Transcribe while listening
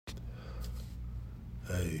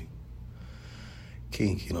Hey,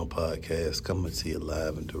 King Kino Podcast coming to you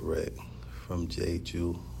live and direct from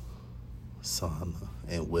Jeju Sauna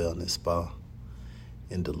and Wellness Spa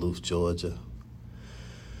in Duluth, Georgia.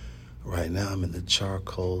 Right now I'm in the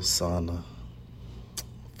charcoal sauna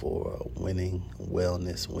for a Winning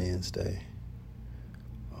Wellness Wednesday.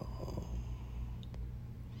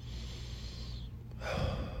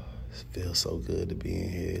 It feels so good to be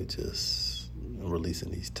in here, just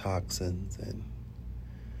releasing these toxins and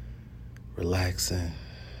relaxing.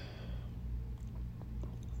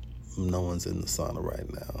 No one's in the sauna right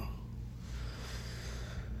now,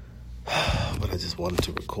 but I just wanted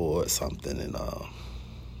to record something and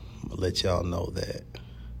let y'all know that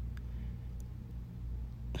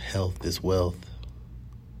health is wealth.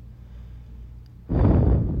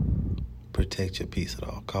 Protect your peace at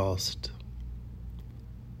all costs.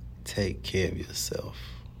 Take care of yourself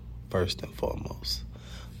first and foremost.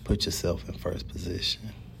 Put yourself in first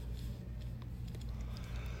position.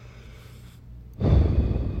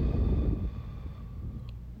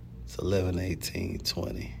 It's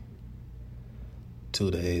 11/18/20.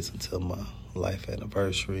 2 days until my life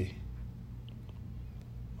anniversary.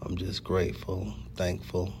 I'm just grateful,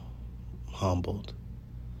 thankful, humbled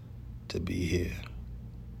to be here.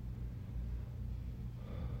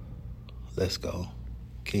 Let's go.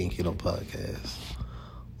 King Kino Podcast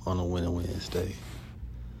on a Winning Wednesday,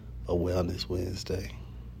 a Wellness Wednesday.